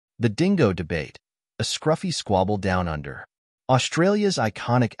The dingo debate, a scruffy squabble down under. Australia's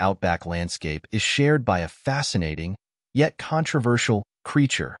iconic outback landscape is shared by a fascinating, yet controversial,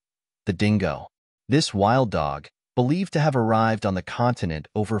 creature, the dingo. This wild dog, believed to have arrived on the continent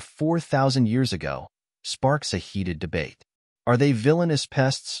over 4,000 years ago, sparks a heated debate. Are they villainous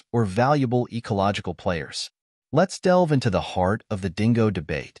pests or valuable ecological players? Let's delve into the heart of the dingo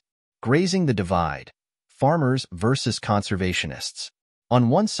debate. Grazing the divide, farmers versus conservationists. On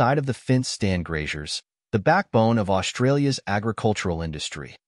one side of the fence stand graziers, the backbone of Australia's agricultural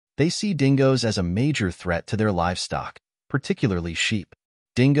industry. They see dingoes as a major threat to their livestock, particularly sheep.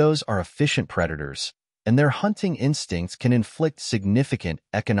 Dingoes are efficient predators, and their hunting instincts can inflict significant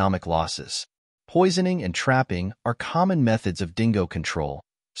economic losses. Poisoning and trapping are common methods of dingo control,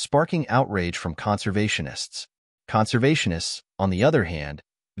 sparking outrage from conservationists. Conservationists, on the other hand,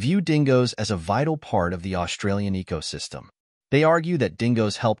 view dingoes as a vital part of the Australian ecosystem. They argue that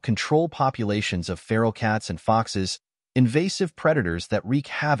dingoes help control populations of feral cats and foxes, invasive predators that wreak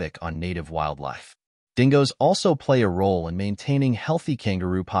havoc on native wildlife. Dingoes also play a role in maintaining healthy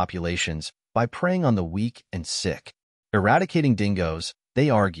kangaroo populations by preying on the weak and sick. Eradicating dingoes, they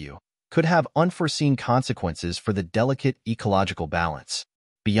argue, could have unforeseen consequences for the delicate ecological balance.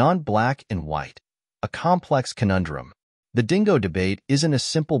 Beyond black and white, a complex conundrum. The dingo debate isn't a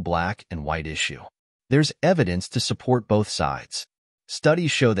simple black and white issue. There's evidence to support both sides.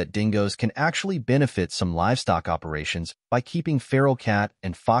 Studies show that dingoes can actually benefit some livestock operations by keeping feral cat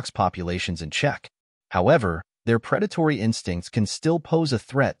and fox populations in check. However, their predatory instincts can still pose a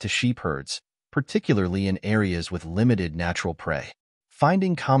threat to sheep herds, particularly in areas with limited natural prey.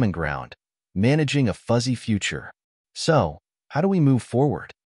 Finding common ground, managing a fuzzy future. So, how do we move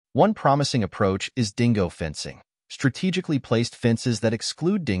forward? One promising approach is dingo fencing. Strategically placed fences that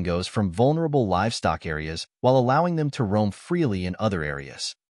exclude dingoes from vulnerable livestock areas while allowing them to roam freely in other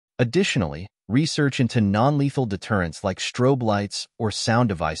areas. Additionally, research into non-lethal deterrents like strobe lights or sound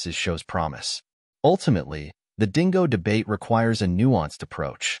devices shows promise. Ultimately, the dingo debate requires a nuanced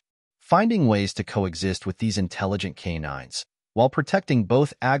approach. Finding ways to coexist with these intelligent canines, while protecting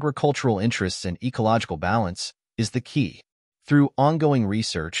both agricultural interests and ecological balance, is the key. Through ongoing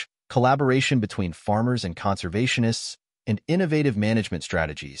research, collaboration between farmers and conservationists, and innovative management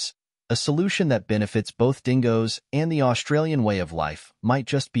strategies, a solution that benefits both dingoes and the Australian way of life might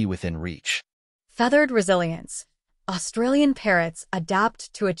just be within reach. Feathered resilience. Australian parrots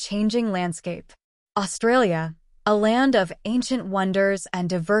adapt to a changing landscape. Australia, a land of ancient wonders and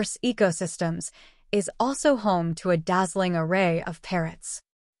diverse ecosystems, is also home to a dazzling array of parrots.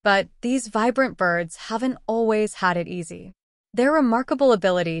 But these vibrant birds haven't always had it easy. Their remarkable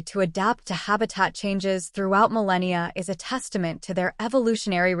ability to adapt to habitat changes throughout millennia is a testament to their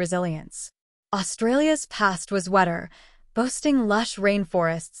evolutionary resilience. Australia's past was wetter, boasting lush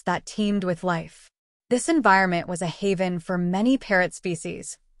rainforests that teemed with life. This environment was a haven for many parrot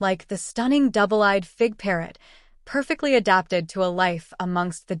species, like the stunning double-eyed fig parrot, perfectly adapted to a life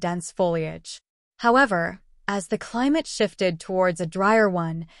amongst the dense foliage. However, as the climate shifted towards a drier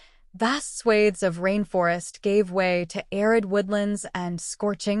one, vast swathes of rainforest gave way to arid woodlands and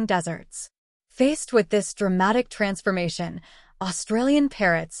scorching deserts. Faced with this dramatic transformation, Australian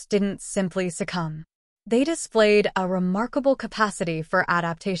parrots didn't simply succumb. They displayed a remarkable capacity for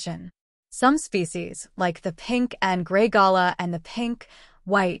adaptation. Some species, like the pink and gray gala and the pink,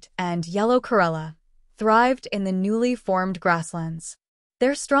 white, and yellow corella, thrived in the newly formed grasslands.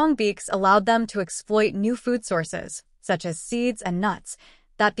 Their strong beaks allowed them to exploit new food sources, such as seeds and nuts,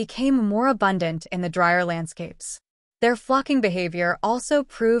 that became more abundant in the drier landscapes. Their flocking behavior also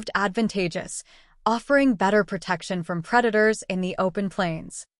proved advantageous, offering better protection from predators in the open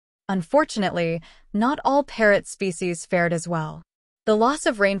plains. Unfortunately, not all parrot species fared as well. The loss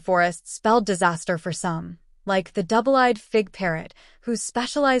of rainforests spelled disaster for some, like the double-eyed fig parrot, whose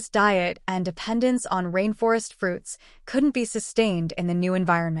specialized diet and dependence on rainforest fruits couldn't be sustained in the new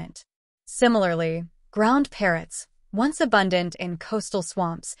environment. Similarly, ground parrots, once abundant in coastal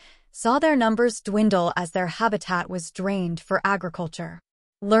swamps, saw their numbers dwindle as their habitat was drained for agriculture.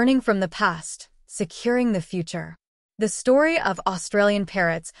 Learning from the past, securing the future. The story of Australian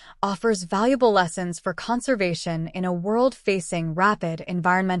parrots offers valuable lessons for conservation in a world facing rapid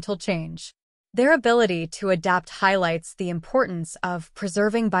environmental change. Their ability to adapt highlights the importance of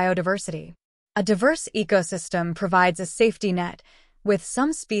preserving biodiversity. A diverse ecosystem provides a safety net, with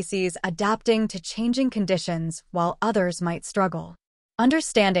some species adapting to changing conditions while others might struggle.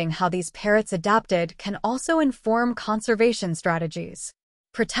 Understanding how these parrots adapted can also inform conservation strategies.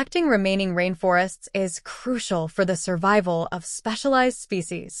 Protecting remaining rainforests is crucial for the survival of specialized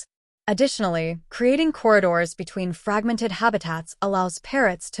species. Additionally, creating corridors between fragmented habitats allows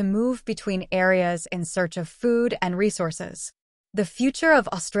parrots to move between areas in search of food and resources. The future of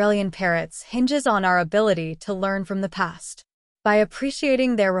Australian parrots hinges on our ability to learn from the past. By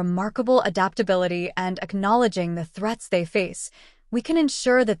appreciating their remarkable adaptability and acknowledging the threats they face, we can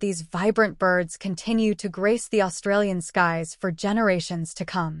ensure that these vibrant birds continue to grace the Australian skies for generations to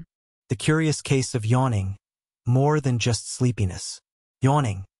come. The curious case of yawning, more than just sleepiness.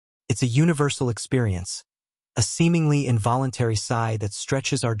 Yawning, it's a universal experience, a seemingly involuntary sigh that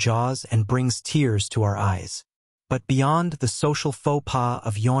stretches our jaws and brings tears to our eyes. But beyond the social faux pas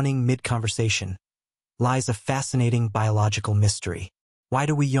of yawning mid-conversation lies a fascinating biological mystery. Why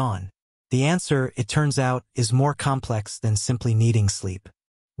do we yawn? The answer, it turns out, is more complex than simply needing sleep.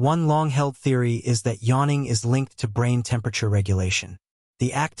 One long-held theory is that yawning is linked to brain temperature regulation.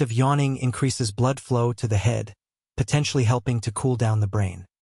 The act of yawning increases blood flow to the head, potentially helping to cool down the brain.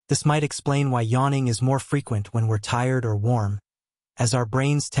 This might explain why yawning is more frequent when we're tired or warm, as our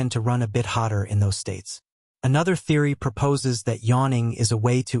brains tend to run a bit hotter in those states. Another theory proposes that yawning is a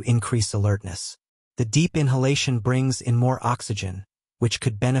way to increase alertness. The deep inhalation brings in more oxygen, which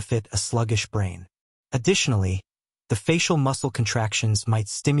could benefit a sluggish brain. Additionally, the facial muscle contractions might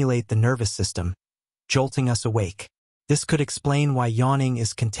stimulate the nervous system, jolting us awake. This could explain why yawning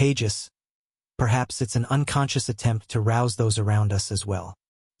is contagious. Perhaps it's an unconscious attempt to rouse those around us as well.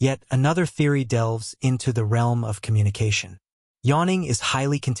 Yet another theory delves into the realm of communication. Yawning is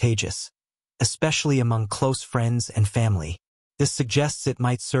highly contagious, especially among close friends and family. This suggests it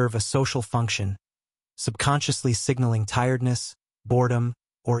might serve a social function, subconsciously signaling tiredness, boredom,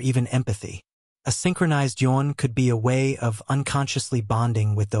 or even empathy. A synchronized yawn could be a way of unconsciously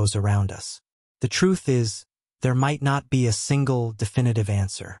bonding with those around us. The truth is, there might not be a single definitive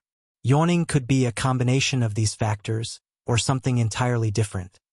answer. Yawning could be a combination of these factors, or something entirely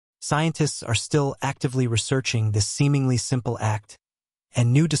different. Scientists are still actively researching this seemingly simple act,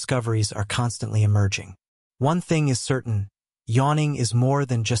 and new discoveries are constantly emerging. One thing is certain, yawning is more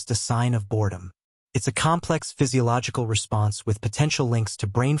than just a sign of boredom. It's a complex physiological response with potential links to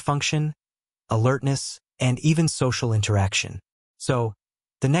brain function, alertness, and even social interaction. So,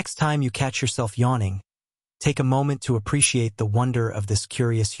 the next time you catch yourself yawning, take a moment to appreciate the wonder of this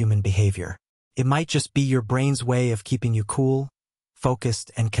curious human behavior. It might just be your brain's way of keeping you cool, focused,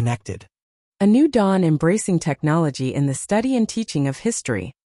 and connected. A new dawn embracing technology in the study and teaching of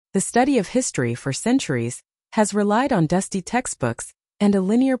history. The study of history for centuries has relied on dusty textbooks and a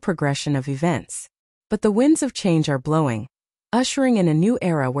linear progression of events. But the winds of change are blowing, ushering in a new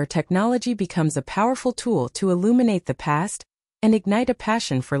era where technology becomes a powerful tool to illuminate the past and ignite a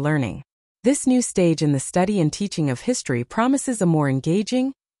passion for learning. This new stage in the study and teaching of history promises a more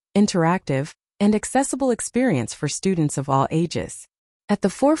engaging, interactive, and accessible experience for students of all ages. At the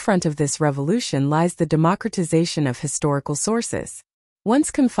forefront of this revolution lies the democratization of historical sources.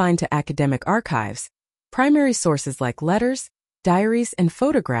 Once confined to academic archives, primary sources like letters, diaries, and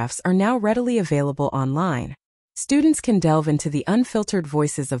photographs are now readily available online. Students can delve into the unfiltered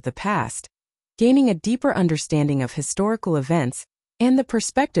voices of the past, gaining a deeper understanding of historical events and the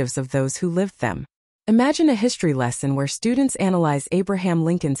perspectives of those who lived them. Imagine a history lesson where students analyze Abraham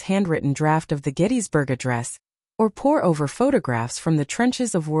Lincoln's handwritten draft of the Gettysburg Address, or pore over photographs from the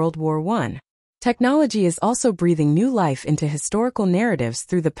trenches of World War I. Technology is also breathing new life into historical narratives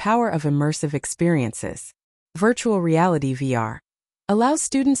through the power of immersive experiences. Virtual reality (VR) allows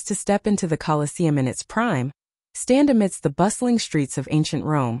students to step into the Colosseum in its prime, stand amidst the bustling streets of ancient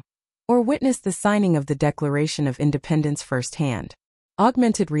Rome, or witness the signing of the Declaration of Independence firsthand.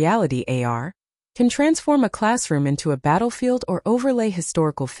 Augmented reality (AR) can transform a classroom into a battlefield or overlay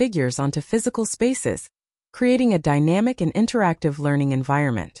historical figures onto physical spaces, creating a dynamic and interactive learning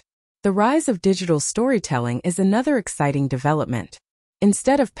environment. The rise of digital storytelling is another exciting development.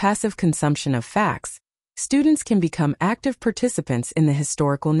 Instead of passive consumption of facts, students can become active participants in the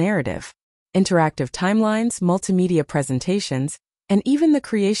historical narrative. Interactive timelines, multimedia presentations, and even the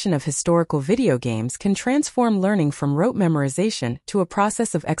creation of historical video games can transform learning from rote memorization to a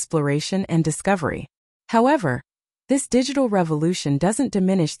process of exploration and discovery. However, this digital revolution doesn't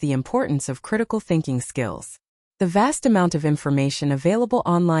diminish the importance of critical thinking skills. The vast amount of information available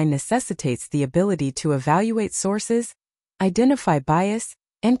online necessitates the ability to evaluate sources, identify bias,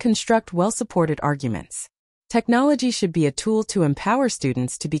 and construct well-supported arguments. Technology should be a tool to empower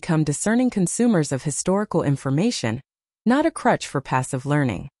students to become discerning consumers of historical information, not a crutch for passive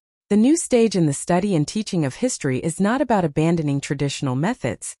learning. The new stage in the study and teaching of history is not about abandoning traditional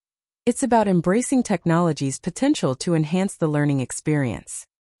methods. It's about embracing technology's potential to enhance the learning experience.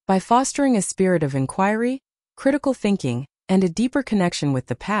 By fostering a spirit of inquiry, critical thinking, and a deeper connection with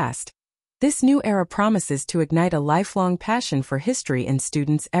the past, This new era promises to ignite a lifelong passion for history in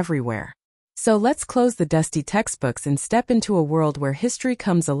students everywhere. So let's close the dusty textbooks and step into a world where history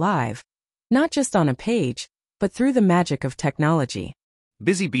comes alive, not just on a page, but through the magic of technology.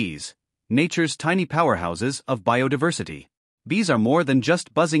 Busy bees, nature's tiny powerhouses of biodiversity. Bees are more than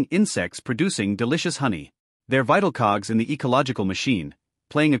just buzzing insects producing delicious honey. They're vital cogs in the ecological machine,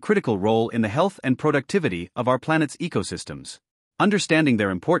 playing a critical role in the health and productivity of our planet's ecosystems. Understanding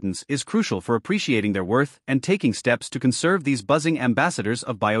their importance is crucial for appreciating their worth and taking steps to conserve these buzzing ambassadors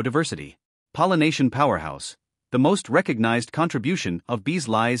of biodiversity. Pollination powerhouse. The most recognized contribution of bees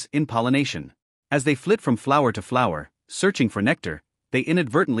lies in pollination. As they flit from flower to flower, searching for nectar, they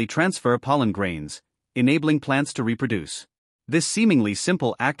inadvertently transfer pollen grains, enabling plants to reproduce. This seemingly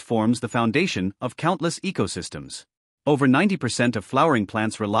simple act forms the foundation of countless ecosystems. Over 90% of flowering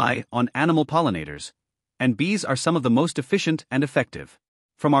plants rely on animal pollinators, and bees are some of the most efficient and effective.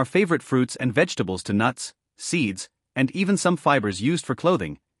 From our favorite fruits and vegetables to nuts, seeds, and even some fibers used for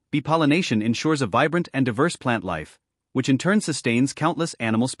clothing, bee pollination ensures a vibrant and diverse plant life, which in turn sustains countless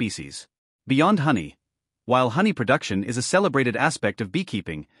animal species. Beyond honey. While honey production is a celebrated aspect of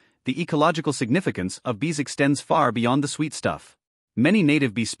beekeeping, the ecological significance of bees extends far beyond the sweet stuff. Many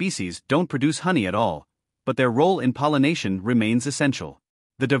native bee species don't produce honey at all, but their role in pollination remains essential.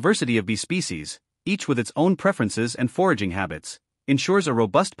 The diversity of bee species, each with its own preferences and foraging habits, ensures a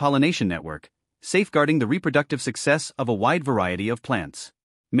robust pollination network, safeguarding the reproductive success of a wide variety of plants.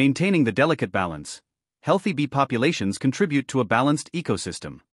 Maintaining the delicate balance. Healthy bee populations contribute to a balanced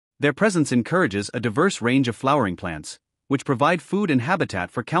ecosystem. Their presence encourages a diverse range of flowering plants, which provide food and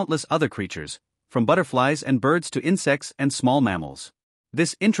habitat for countless other creatures, from butterflies and birds to insects and small mammals.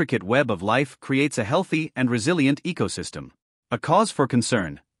 This intricate web of life creates a healthy and resilient ecosystem. A cause for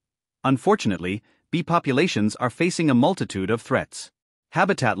concern. Unfortunately, bee populations are facing a multitude of threats.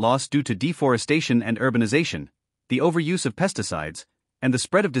 Habitat loss due to deforestation and urbanization, the overuse of pesticides, and the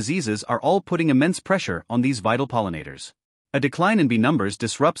spread of diseases are all putting immense pressure on these vital pollinators. A decline in bee numbers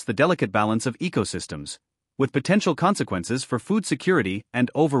disrupts the delicate balance of ecosystems, with potential consequences for food security and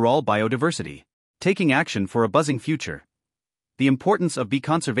overall biodiversity. Taking action for a buzzing future. The importance of bee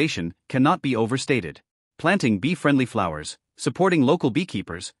conservation cannot be overstated. Planting bee-friendly flowers, supporting local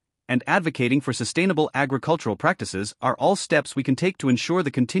beekeepers, and advocating for sustainable agricultural practices are all steps we can take to ensure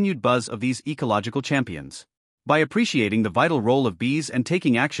the continued buzz of these ecological champions. By appreciating the vital role of bees and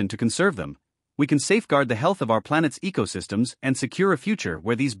taking action to conserve them, we can safeguard the health of our planet's ecosystems and secure a future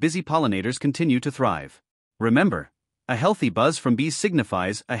where these busy pollinators continue to thrive. Remember, a healthy buzz from bees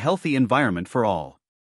signifies a healthy environment for all.